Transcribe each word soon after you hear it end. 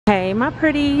Hey my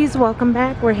pretties, welcome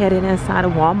back. We're headed inside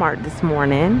of Walmart this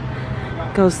morning.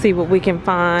 Go see what we can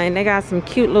find. They got some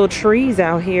cute little trees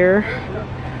out here.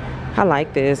 I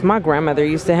like this. My grandmother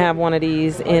used to have one of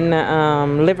these in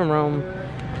the living room.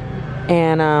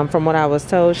 And from what I was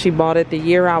told, she bought it the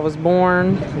year I was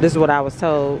born. This is what I was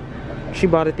told. She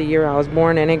bought it the year I was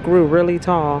born and it grew really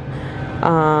tall.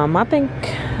 I think,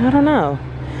 I don't know.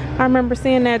 I remember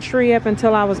seeing that tree up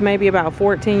until I was maybe about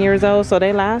 14 years old, so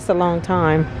they last a long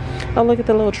time. Oh, look at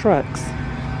the little trucks.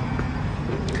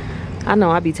 I know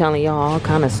I be telling y'all all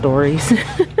kind of stories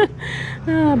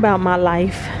about my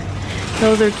life.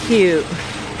 Those are cute.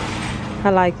 I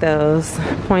like those.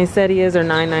 Poinsettias are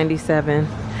 $9.97.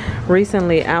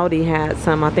 Recently Audi had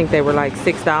some. I think they were like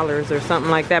 $6 or something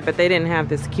like that, but they didn't have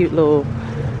this cute little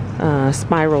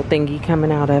spiral thingy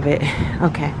coming out of it.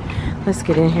 Okay, let's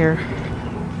get in here.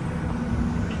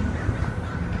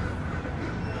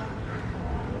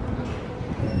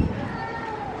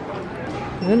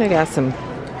 Then they got some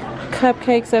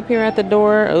cupcakes up here at the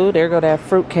door. Oh, there go that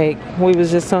fruit cake. We was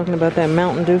just talking about that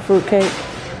Mountain Dew fruit cake.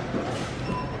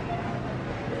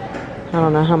 I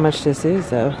don't know how much this is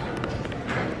though.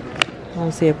 I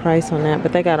don't see a price on that,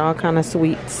 but they got all kind of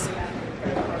sweets.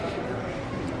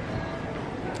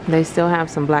 They still have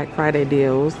some Black Friday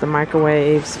deals. The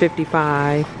microwaves,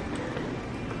 $55.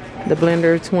 The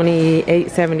blender,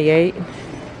 $28.78.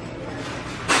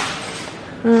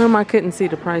 I couldn't see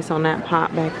the price on that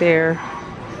pot back there.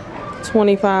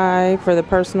 $25 for the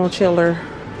personal chiller.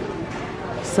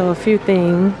 So a few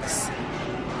things.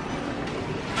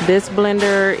 This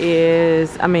blender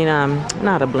is,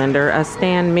 not a blender, a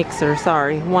stand mixer,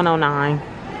 sorry, $109.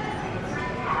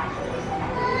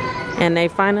 And they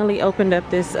finally opened up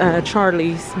this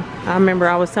Charlie's. I remember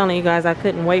I was telling you guys I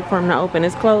couldn't wait for them to open.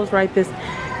 It's closed right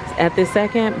at this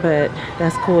second, but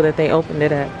that's cool that they opened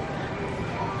it up.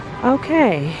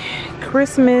 Okay,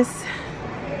 Christmas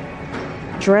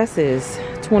dresses,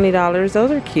 $20.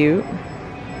 Those are cute.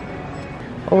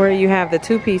 Or you have the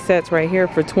two-piece sets right here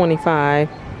for $25.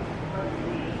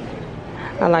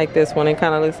 I like this one. It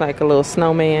kind of looks like a little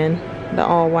snowman. The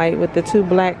all white with the two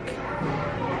black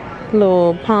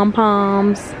little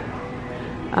pom-poms.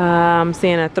 I'm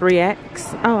seeing a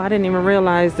 3X. Oh, I didn't even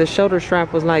realize the shoulder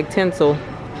strap was like tinsel.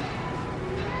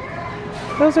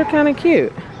 Those are kind of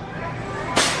cute.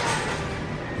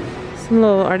 Some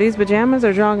little, are these pajamas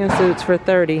or jogging suits for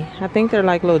 $30? I think they're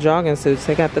like little jogging suits.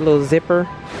 They got the little zipper.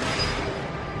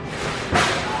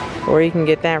 Or you can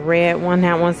get that red one.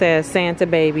 That one says Santa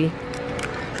Baby.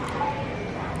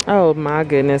 Oh my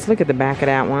goodness, look at the back of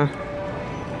that one.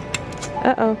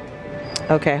 Uh-oh.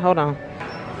 Okay, hold on.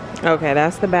 Okay,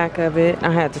 that's the back of it.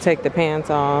 I had to take the pants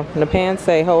off. And the pants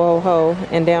say ho ho ho.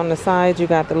 And down the sides you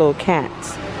got the little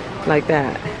cats. Like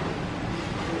that.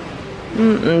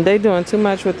 They doing too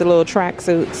much with the little track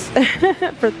suits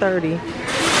for $30.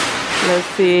 Let's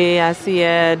see, I see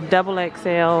a double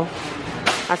XL.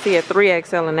 I see a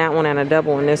 3XL in that one and a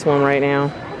double in this one right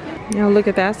now. Now look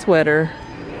at that sweater.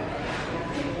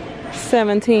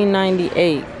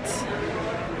 $17.98.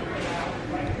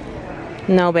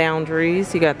 No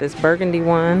boundaries. You got this burgundy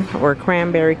one or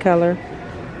cranberry color.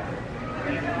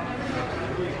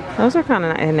 Those are kind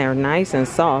of, and they're nice and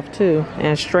soft too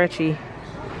and stretchy.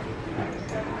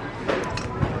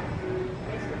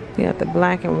 You got the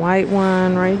black and white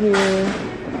one right here.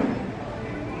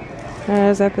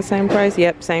 Is that the same price?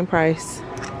 Yep, same price.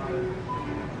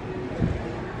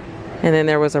 And then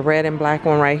there was a red and black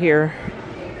one right here.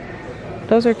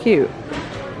 Those are cute.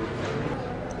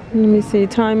 Let me see,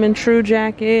 Time and True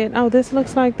jacket. Oh, this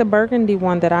looks like the burgundy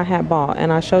one that I had bought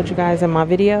and I showed you guys in my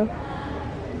video.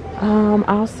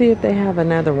 I'll see if they have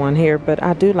another one here, but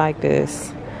I do like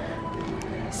this.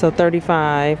 So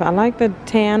 $35. I like the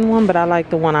tan one, but I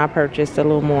like the one I purchased a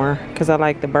little more because I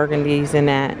like the burgundies in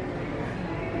that.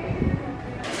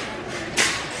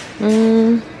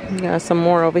 Got some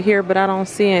more over here, but I don't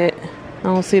see it. I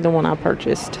don't see the one I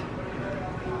purchased.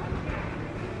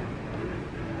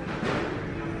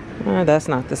 That's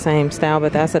not the same style,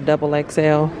 but that's a double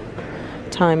XL.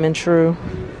 Time and True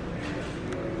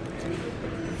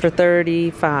for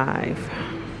 $35.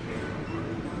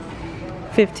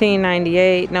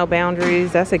 $15.98. No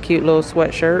boundaries. That's a cute little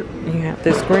sweatshirt. You have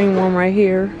this green one right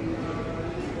here.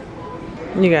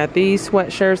 You got these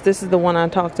sweatshirts. This is the one I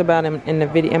talked about in the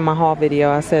video, in my haul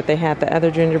video. I said they had the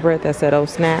other gingerbread that said, oh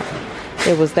snap.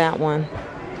 It was that one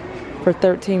for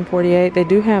 $13.48. They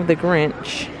do have the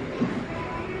Grinch,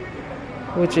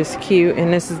 which is cute,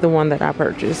 and this is the one that I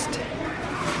purchased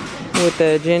with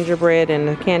the gingerbread and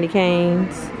the candy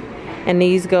canes. And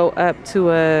these go up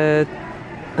to a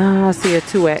I see a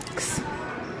 2X.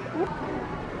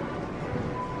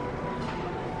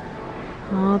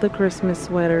 All the Christmas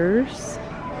sweaters.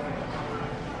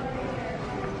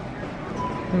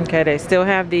 Okay, they still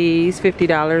have these,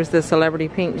 $50, the celebrity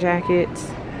pink jackets.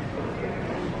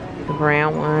 The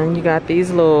brown one. You got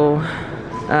these little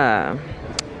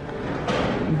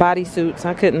bodysuits.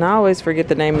 I always forget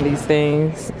the name of these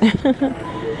things.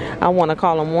 I want to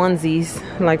call them onesies,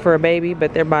 like for a baby,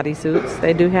 but they're bodysuits.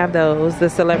 They do have those. The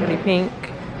celebrity pink.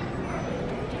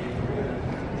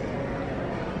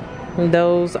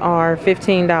 Those are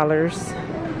 $15.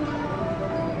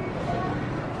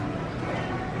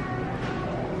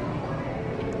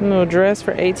 Little dress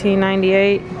for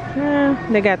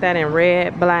 $18.98. They got that in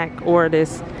red, black, or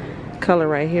this color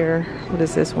right here. What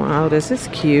is this one? Oh, this is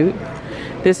cute.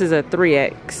 This is a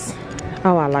 3X.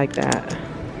 Oh, I like that.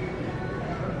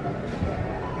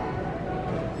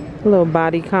 A little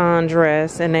bodycon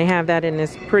dress, and they have that in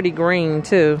this pretty green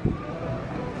too.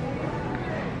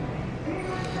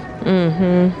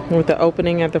 With the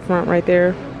opening at the front right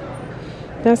there.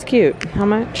 That's cute. How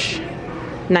much?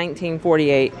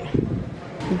 $19.48.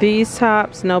 These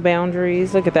tops, no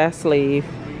boundaries. Look at that sleeve.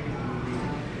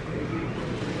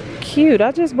 Cute.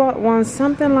 I just bought one,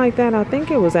 something like that. I think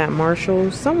it was at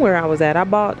Marshall's. Somewhere I was at.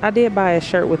 I did buy a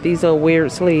shirt with these little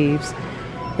weird sleeves,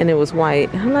 and it was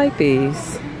white. I like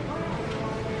these.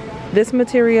 This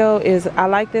material is, I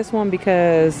like this one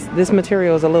because this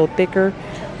material is a little thicker.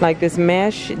 Like this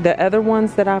mesh. The other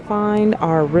ones that I find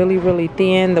are really, really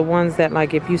thin. The ones that,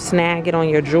 like, if you snag it on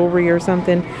your jewelry or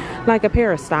something, like a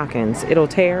pair of stockings, it'll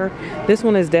tear. This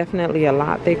one is definitely a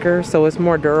lot thicker, so it's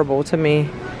more durable to me.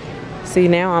 See,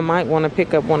 now I might want to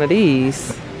pick up one of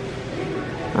these.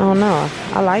 I don't know.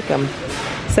 I like them.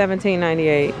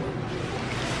 $17.98.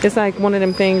 It's like one of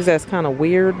them things that's kind of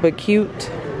weird but cute.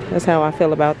 That's how I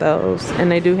feel about those.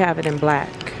 And they do have it in black.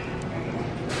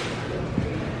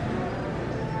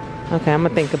 Okay, I'm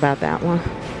gonna think about that one.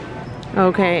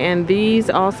 Okay, and these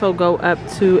also go up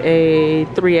to a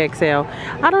 3XL.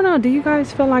 I don't know, do you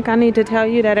guys feel like I need to tell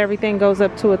you that everything goes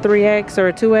up to a 3X or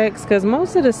a 2X? Because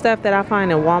most of the stuff that I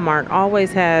find in Walmart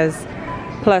always has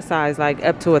plus size, like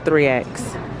up to a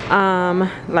 3X.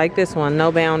 Like this one,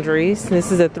 no boundaries. This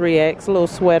is a 3X, a little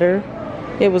sweater.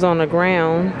 It was on the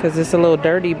ground because it's a little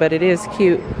dirty, but it is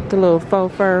cute. The little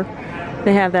faux fur.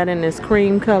 They have that in this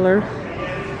cream color.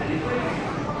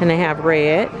 And they have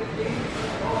red.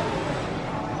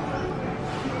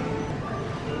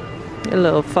 A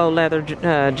little faux leather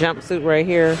jumpsuit right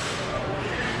here.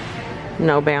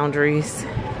 No boundaries.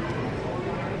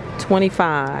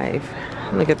 $25.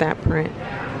 Look at that print.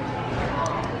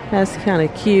 That's kind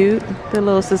of cute. The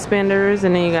little suspenders.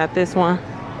 And then you got this one.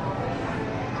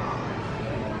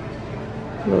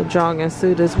 Little jogging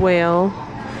suit as well.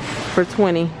 For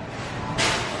 $20.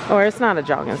 Or it's not a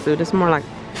jogging suit. It's more like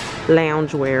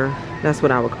lounge wear. That's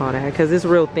what I would call that, because it's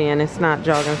real thin. It's not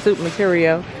jogging suit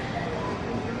material.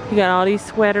 You got all these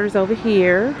sweaters over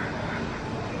here.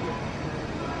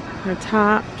 Their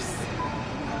tops.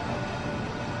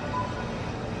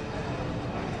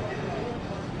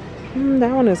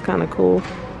 That one is kind of cool.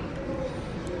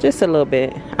 Just a little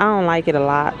bit. I don't like it a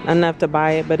lot. Enough to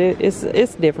buy it, but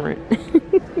it's different.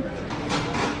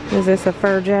 Is this a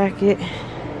fur jacket?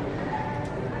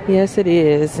 Yes, it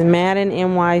is. Madden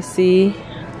NYC.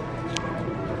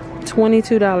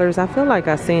 $22. I feel like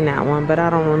I've seen that one, but I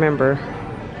don't remember.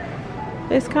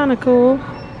 It's kind of cool.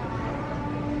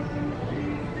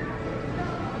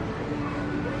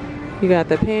 You got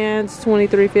the pants,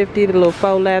 $23.50, the little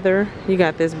faux leather. You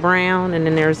got this brown, and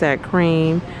then there's that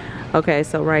cream. Okay,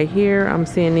 so right here, I'm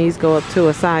seeing these go up to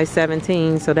a size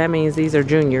 17, so that means these are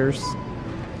juniors.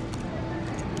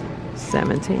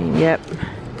 17, yep.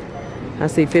 I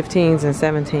see 15s and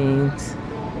 17s.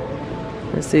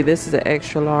 Let's see, this is an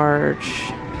extra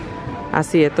large. I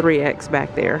see a 3X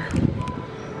back there.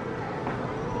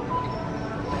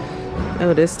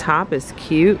 Oh, this top is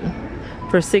cute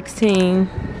for $16.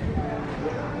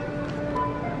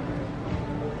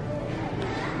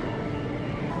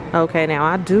 Okay, now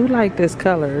I do like this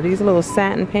color. These little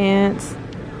satin pants.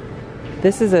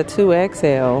 This is a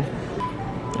 2XL.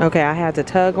 Okay, I had to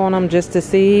tug on them just to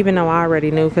see, even though I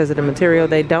already knew because of the material.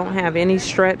 They don't have any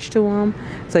stretch to them,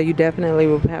 so you definitely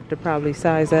will have to probably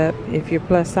size up if you're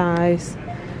plus size.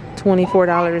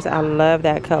 $24. I love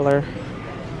that color.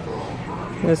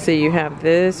 Let's see, you have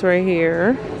this right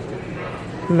here.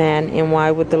 Matte and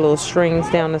white with the little strings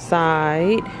down the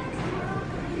side.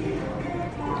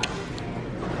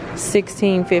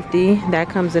 $16.50. That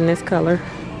comes in this color.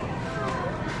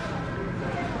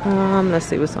 Let's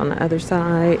see what's on the other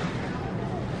side.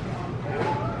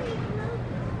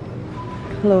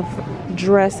 Little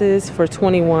dresses for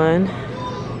 $21.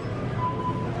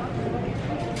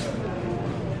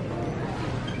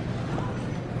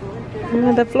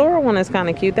 The floral one is kind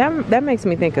of cute. That makes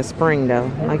me think of spring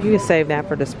though. Like you can save that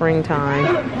for the springtime.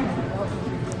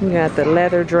 You got the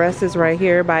leather dresses right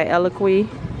here by Eloquy.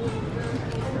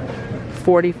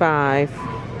 $45.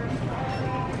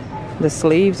 The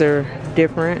sleeves are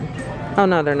different. Oh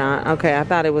no, they're not. Okay, I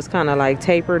thought it was kind of like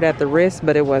tapered at the wrist,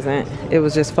 but it wasn't. It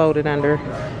was just folded under.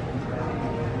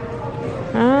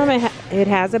 It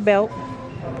has a belt.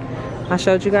 I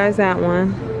showed you guys that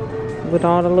one with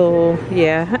all the little,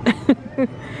 yeah,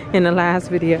 in the last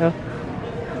video.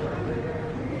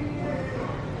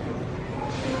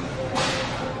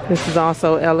 This is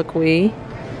also Eloquy.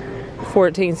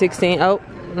 14, 16. Oh,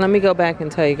 let me go back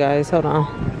and tell you guys. Hold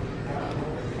on.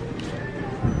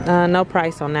 No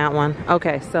price on that one.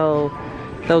 Okay, so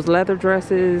those leather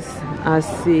dresses, I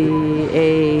see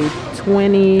a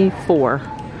 24.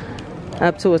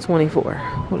 Up to a 24.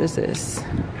 What is this?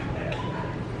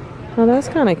 Oh, that's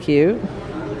kind of cute.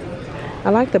 I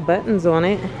like the buttons on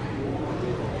it.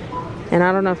 And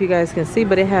I don't know if you guys can see,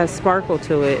 but it has sparkle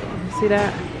to it. See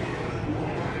that?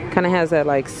 Kind of has that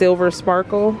like silver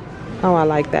sparkle. Oh, I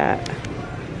like that.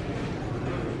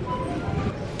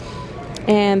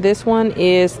 And this one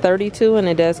is 32 and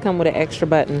it does come with an extra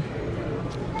button.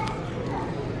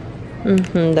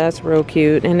 That's real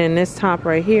cute. And then this top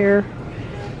right here,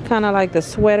 kind of like the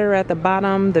sweater at the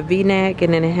bottom, the v-neck,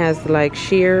 and then it has the like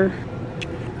sheer.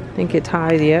 I think it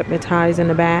ties, yep, it ties in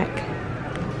the back.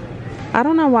 I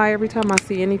don't know why every time I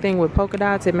see anything with polka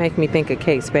dots, it makes me think of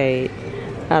Kate Spade.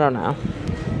 I don't know.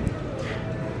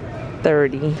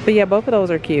 30. But yeah, both of those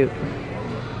are cute.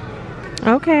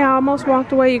 Okay, I almost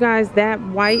walked away, you guys. That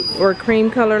white or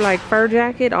cream color like fur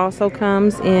jacket also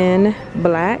comes in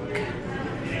black.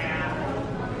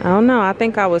 I don't know. I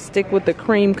think I would stick with the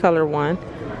cream color one.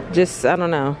 Just, I don't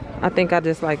know. I think I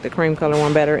just like the cream color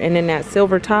one better. And then that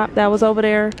silver top that was over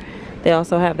there, they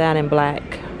also have that in black.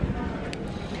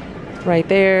 Right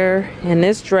there. And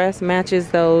this dress matches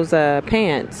those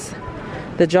pants.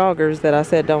 The joggers that I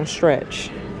said don't stretch.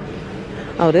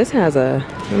 Oh, this has a,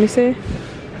 let me see.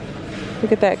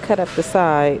 Look at that cut up the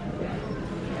side.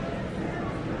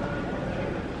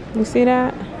 You see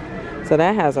that? So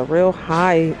that has a real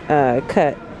high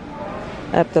cut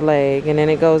up the leg, and then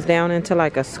it goes down into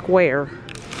like a square.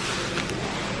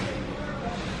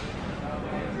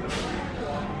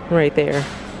 Right there.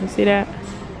 You see that?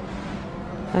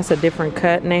 That's a different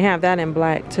cut, and they have that in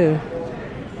black too.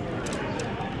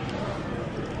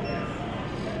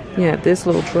 Yeah, this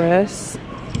little dress.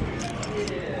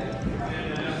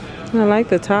 I like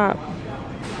the top.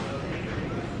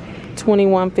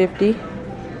 $21.50.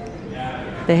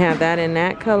 They have that in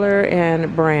that color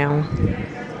and brown.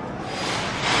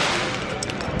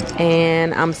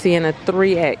 And I'm seeing a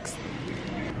 3X.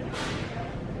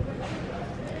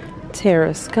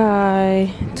 Terra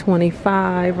Sky,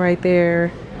 25 right there.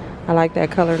 I like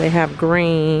that color. They have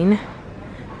green.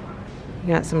 You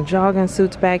got some jogging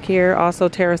suits back here. Also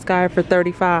Terra Sky for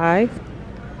 35.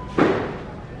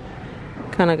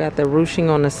 Kind of got the ruching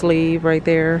on the sleeve right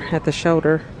there at the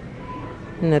shoulder.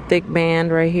 And the thick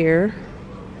band right here.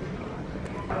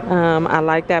 I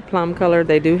like that plum color.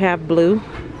 They do have blue.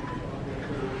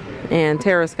 And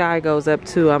Terra Sky goes up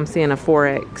to, I'm seeing a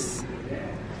 4X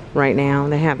right now.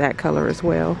 They have that color as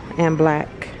well. And black.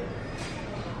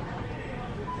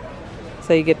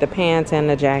 So you get the pants and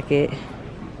the jacket.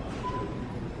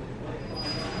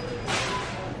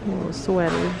 Little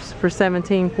sweaters for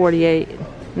 $17.48.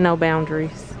 No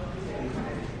boundaries.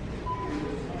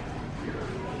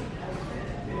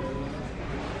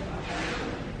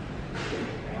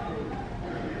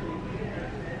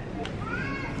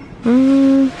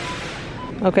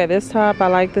 Okay, this top, I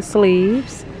like the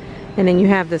sleeves. And then you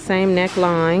have the same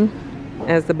neckline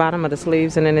as the bottom of the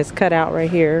sleeves, and then it's cut out right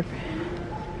here.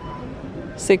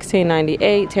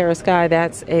 $16.98. Terra Sky,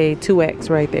 that's a 2X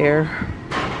right there.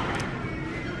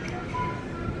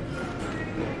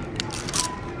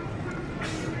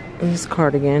 This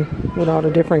cardigan with all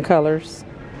the different colors.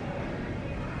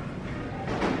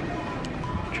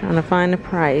 Trying to find the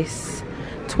price.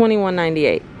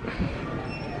 $21.98.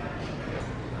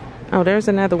 Oh, there's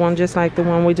another one just like the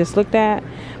one we just looked at,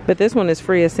 but this one is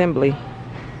free assembly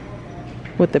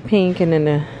with the pink and then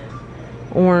the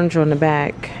orange on the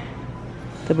back,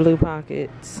 the blue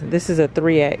pockets. This is a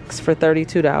 3X for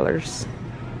 $32.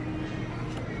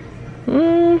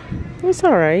 It's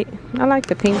all right. I like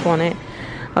the pink on it.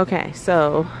 Okay,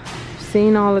 so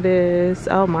seen all of this.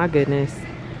 Oh my goodness.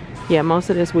 Yeah, most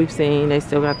of this we've seen. They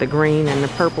still got the green and the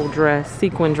purple dress,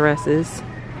 sequin dresses.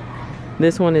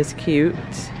 This one is cute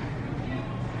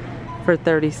for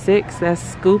 $36. That's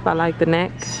scoop. I like the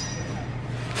neck.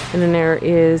 And then there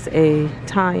is a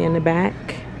tie in the back.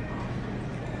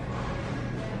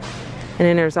 And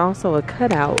then there's also a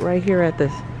cutout right here at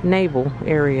the navel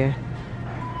area.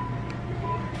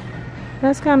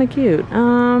 That's kind of cute.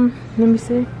 Let me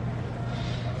see.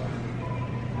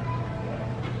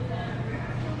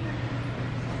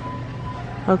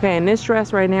 Okay, in this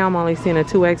dress right now, I'm only seeing a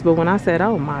 2X, but when I said,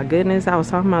 oh my goodness, I was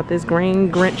talking about this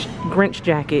green Grinch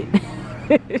jacket.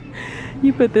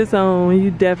 You put this on,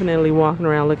 you definitely walking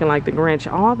around looking like the Grinch.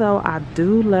 Although I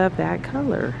do love that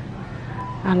color.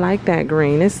 I like that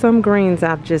green. There's some greens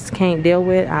I just can't deal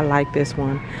with. I like this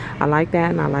one. I like that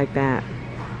and I like that.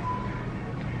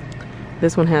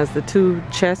 This one has the 2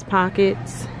 chest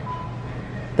pockets,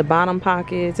 the bottom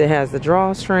pockets. It has the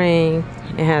drawstring.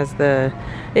 It has the,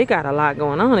 it got a lot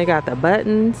going on. It got the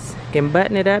buttons. You can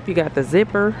button it up. You got the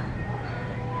zipper.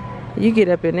 You get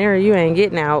up in there, you ain't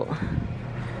getting out.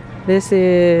 This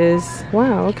is,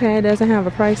 wow, okay, it doesn't have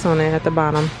a price on it at the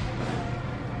bottom.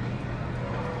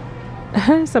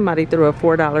 Somebody threw a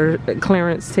 $4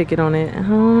 clearance ticket on it. I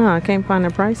don't know, I can't find a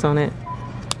price on it.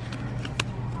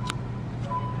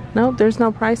 Nope, there's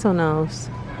no price on those.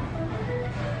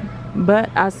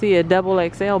 But I see a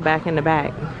XXL back in the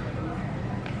back.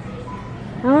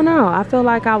 I don't know, I feel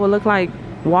like I would look like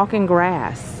walking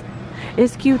grass.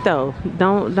 It's cute though.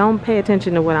 Don't pay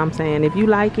attention to what I'm saying. If you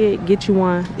like it, get you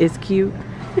one. It's cute.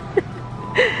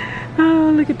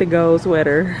 Oh, look at the gold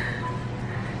sweater.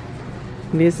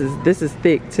 This is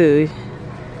thick too.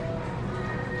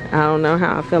 I don't know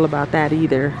how I feel about that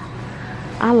either.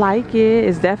 I like it.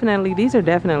 It's definitely, these are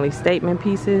definitely statement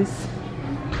pieces.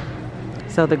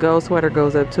 So the gold sweater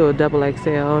goes up to a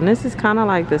XXL, and this is kind of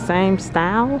like the same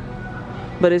style,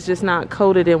 but it's just not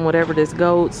coated in whatever this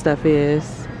gold stuff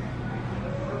is.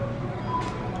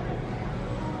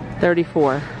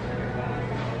 34.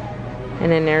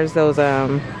 And then there's those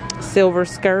silver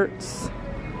skirts.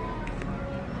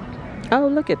 Oh,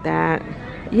 look at that.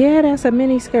 Yeah, that's a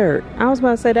mini skirt. I was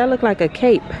about to say that looked like a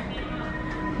cape,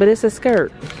 but it's a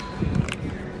skirt.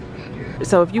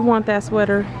 So if you want that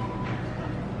sweater,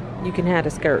 you can have a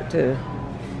skirt too.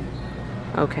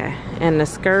 Okay, and the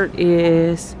skirt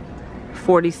is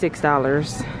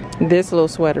 $46. This little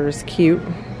sweater is cute.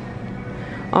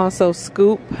 Also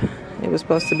scoop. It was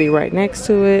supposed to be right next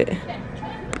to it.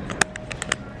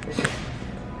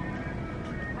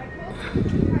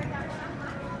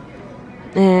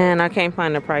 And I can't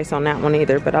find the price on that one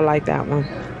either, but I like that one.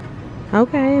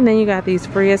 Okay, and then you got these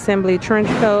free assembly trench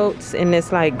coats in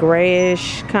this like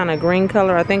grayish kind of green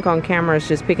color. I think on camera it's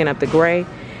just picking up the gray.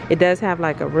 It does have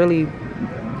like a really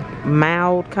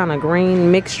mild kind of green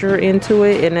mixture into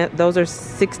it, and those are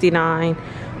 $69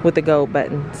 with the gold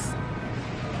buttons.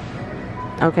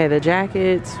 Okay, the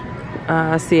jackets,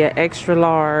 I see an extra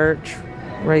large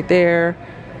right there.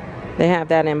 They have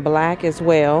that in black as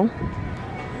well.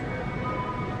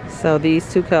 So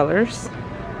these 2 colors.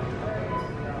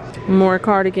 More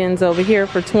cardigans over here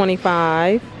for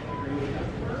 $25.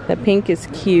 The pink is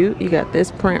cute. You got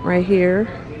this print right here.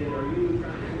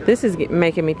 This is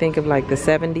making me think of like the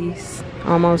 70s.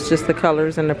 Almost just the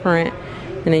colors and the print.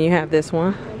 And then you have this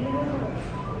one.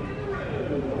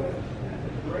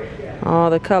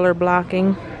 All the color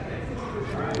blocking.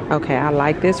 Okay, I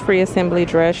like this free assembly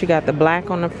dress. You got the black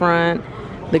on the front,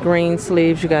 the green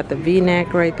sleeves. You got the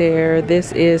V-neck right there.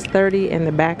 This is $30 and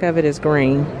the back of it is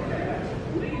green.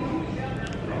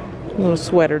 Little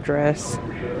sweater dress.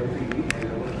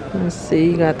 Let's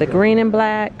see, you got the green and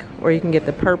black, or you can get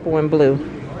the purple and blue.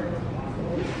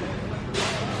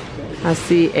 I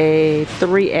see a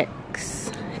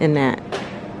 3X in that.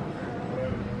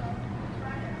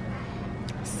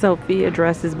 Sophia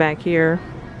dresses back here.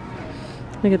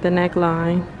 Look at the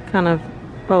neckline. Kind of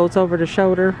folds over the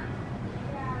shoulder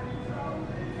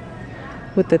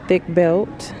with the thick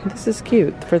belt. This is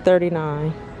cute for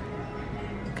 $39.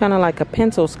 Kind of like a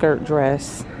pencil skirt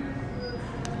dress.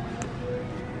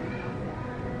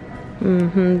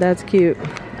 That's cute.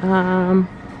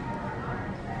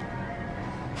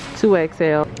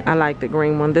 2XL. I like the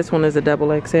green one. This one is a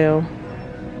XXL.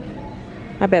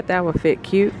 I bet that would fit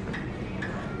cute.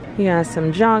 You got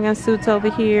some jogging suits over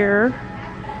here.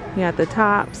 You got the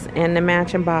tops and the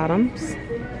matching bottoms.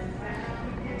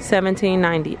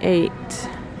 $17.98.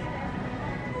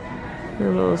 The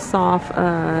little soft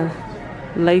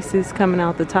laces coming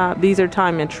out the top. These are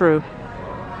time and true.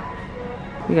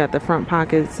 You got the front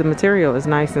pockets. The material is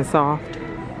nice and soft.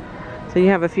 So you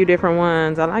have a few different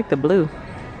ones. I like the blue.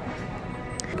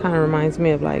 Kind of reminds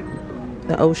me of like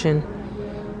the ocean.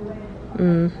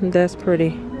 That's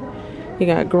pretty. You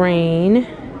got green.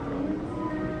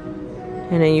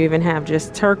 And then you even have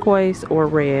just turquoise or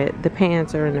red. The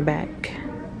pants are in the back.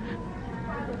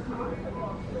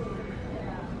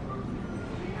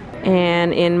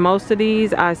 And in most of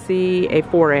these, I see a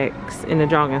 4X in the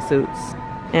jogging suits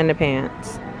and the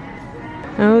pants.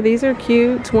 Oh, these are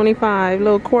cute. 25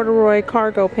 little corduroy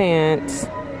cargo pants.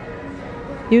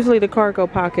 Usually the cargo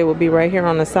pocket will be right here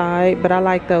on the side, but I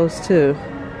like those too.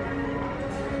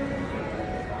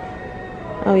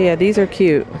 Oh yeah, these are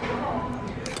cute.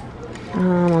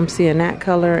 I'm seeing that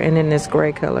color and then this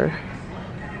gray color.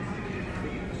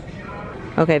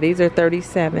 Okay, these are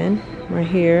 37 right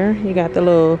here. You got the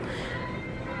little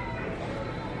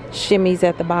shimmies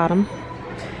at the bottom.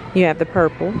 You have the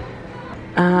purple.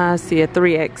 I see a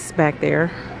 3X back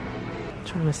there.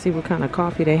 Trying to see what kind of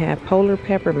coffee they have. Polar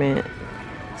Peppermint,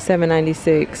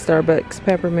 $7.96. Starbucks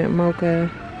Peppermint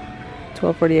Mocha,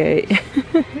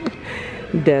 $12.48.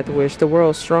 Death Wish, the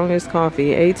world's strongest coffee,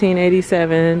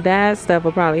 $18.87. That stuff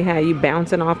will probably have you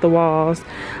bouncing off the walls.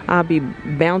 I'll be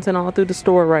bouncing all through the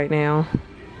store right now.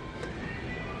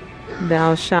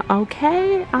 Thou shalt,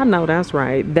 okay, I know that's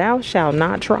right. Thou shalt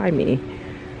not try me.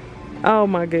 Oh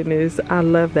my goodness, I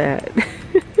love that.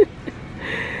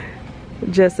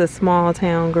 Just a small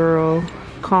town girl.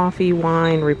 Coffee,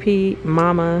 wine, repeat,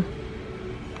 mama.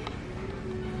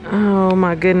 Oh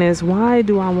my goodness, why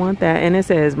do I want that? And it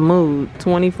says mood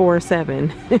 24/7.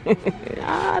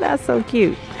 Ah, that's so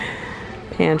cute.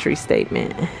 Pantry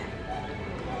statement.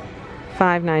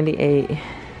 $5.98.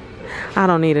 I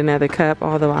don't need another cup,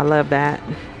 although I love that.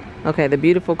 Okay, the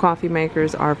beautiful coffee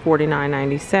makers are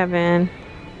 $49.97.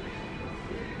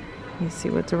 Let me see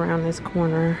what's around this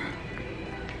corner.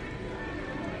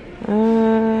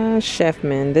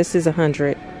 Chefman. This is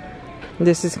 $100.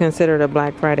 This is considered a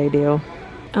Black Friday deal.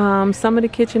 Some of the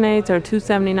KitchenAids are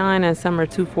 $2.79 and some are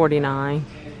 $2.49.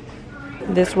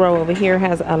 This row over here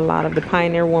has a lot of the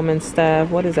Pioneer Woman stuff.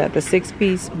 What is that? The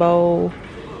 6-piece bowl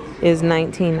is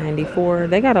 $19.94.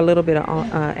 They got a little bit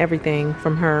of everything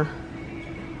from her.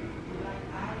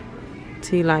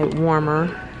 Tea light warmer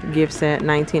gift set,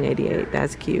 $19.88.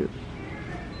 That's cute.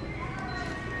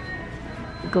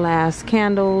 Glass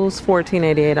candles,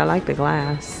 $14.88. I like the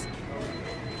glass.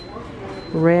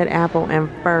 Red apple and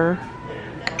fir.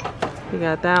 You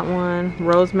got that one.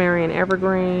 Rosemary and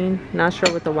evergreen. Not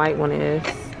sure what the white one is.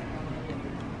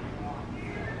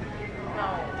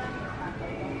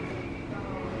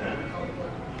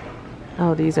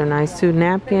 Oh, these are nice too.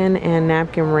 Napkin and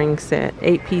napkin ring set.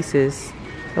 8 pieces.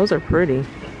 Those are pretty.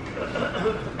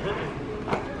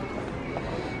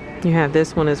 You have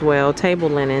this one as well. Table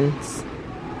linens.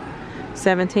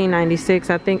 $17.96,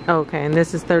 I think. Okay, and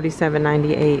this is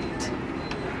 $37.98.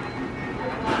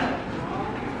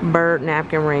 Bird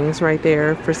napkin rings right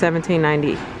there for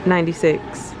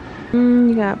 $17.96.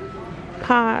 You got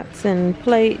pots and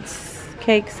plates,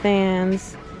 cake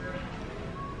stands,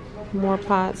 more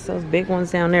pots. Those big ones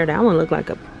down there. That one looked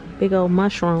like a big old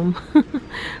mushroom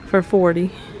for $40.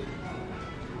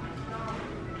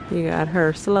 You got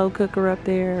her slow cooker up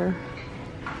there.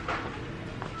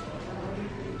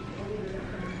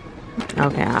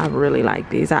 Okay, I really like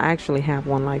these. I actually have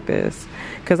one like this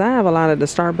because I have a lot of the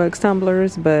Starbucks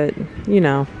tumblers, but you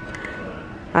know,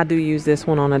 I do use this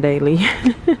one on a daily.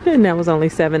 And that was only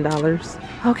 $7.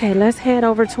 Okay, let's head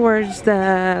over towards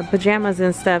the pajamas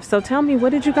and stuff. So tell me,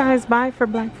 what did you guys buy for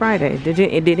Black Friday?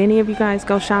 Did any of you guys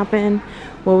go shopping?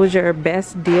 What was your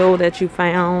best deal that you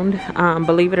found?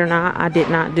 Believe it or not, I did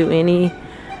not do any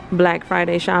Black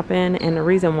Friday shopping, and the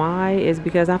reason why is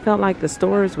because I felt like the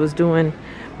stores was doing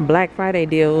Black Friday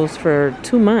deals for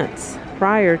 2 months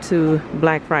prior to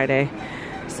Black Friday.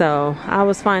 So I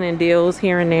was finding deals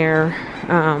here and there,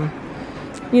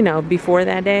 you know, before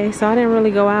that day. So I didn't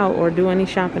really go out or do any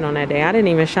shopping on that day. I didn't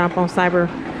even shop on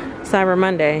Cyber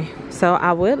Monday. So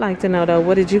I would like to know though,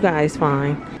 what did you guys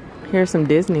find? Here's some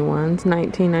Disney ones,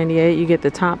 $19.98. You get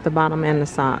the top, the bottom, and the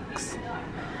socks.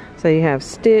 So you have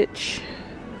Stitch,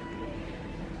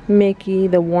 Mickey,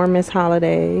 The Warmest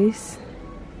Holidays.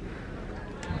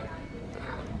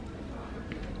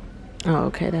 Oh,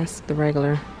 okay, that's the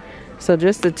regular. So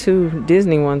just the 2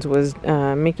 Disney ones was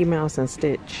Mickey Mouse and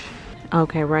Stitch.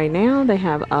 Okay, right now they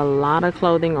have a lot of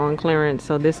clothing on clearance.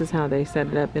 So this is how they set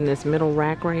it up in this middle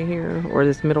rack right here, or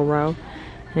this middle row.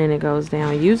 And it goes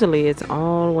down. Usually it's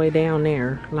all the way down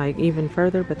there, like even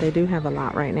further, but they do have a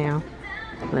lot right now.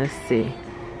 Let's see.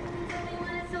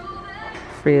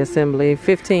 Free assembly,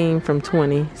 15 from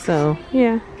 20. So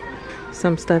yeah,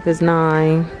 some stuff is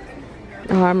 9.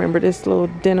 Oh, I remember this little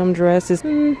denim dress is,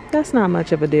 that's not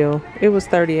much of a deal. It was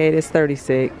 38, it's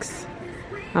 36.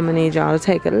 I'm gonna need y'all to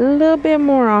take a little bit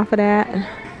more off of that.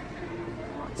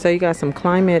 So you got some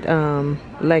Climate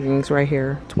leggings right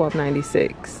here,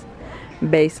 $12.96.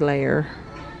 Base layer.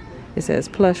 It says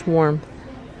plush warmth.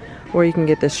 Or you can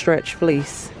get the stretch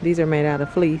fleece. These are made out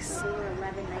of fleece.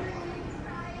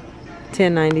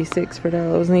 $10.96 for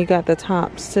those. And you got the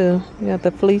tops too. You got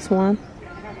the fleece one.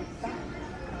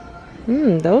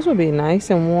 Those would be nice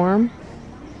and warm.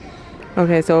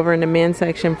 Okay, so over in the men's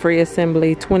section, free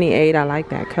assembly, $28. I like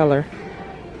that color.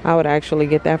 I would actually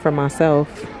get that for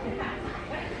myself.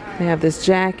 They have this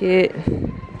jacket,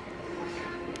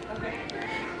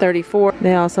 $34.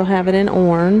 They also have it in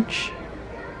orange.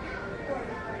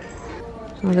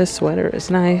 Oh, this sweater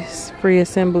is nice. Free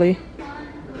assembly.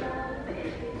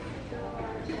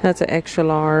 That's an extra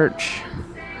large.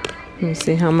 Let me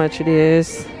see how much it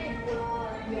is.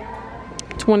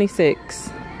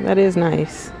 $26. That is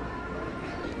nice.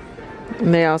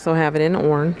 And they also have it in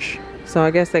orange. So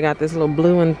I guess they got this little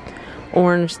blue and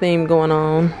orange theme going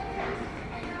on.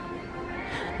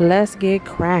 Let's get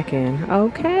cracking.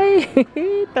 Okay.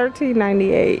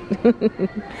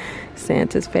 $13.98.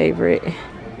 Santa's favorite.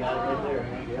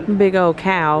 Big old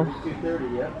cow.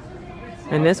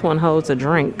 And this one holds a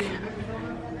drink.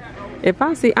 If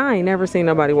I ain't never seen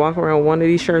nobody walk around with one of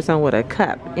these shirts on with a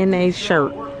cup in a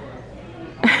shirt.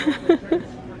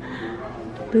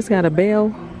 This got a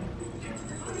bell.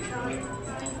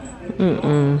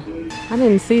 I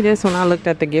didn't see this when I looked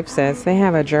at the gift sets. They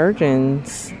have a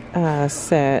Jergens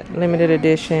set, limited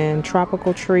edition,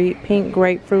 tropical treat, pink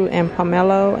grapefruit and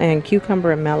pomelo, and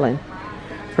cucumber and melon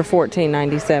for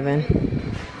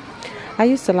 $14.97. I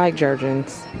used to like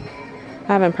Jergens.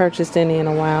 I haven't purchased any in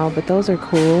a while, but those are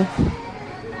cool.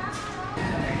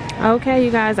 Okay, you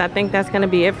guys, I think that's going to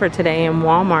be it for today in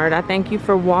Walmart. I thank you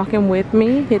for walking with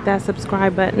me. Hit that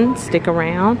subscribe button, stick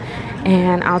around,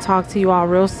 and I'll talk to you all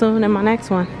real soon in my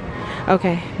next one.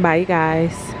 Okay, bye you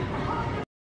guys.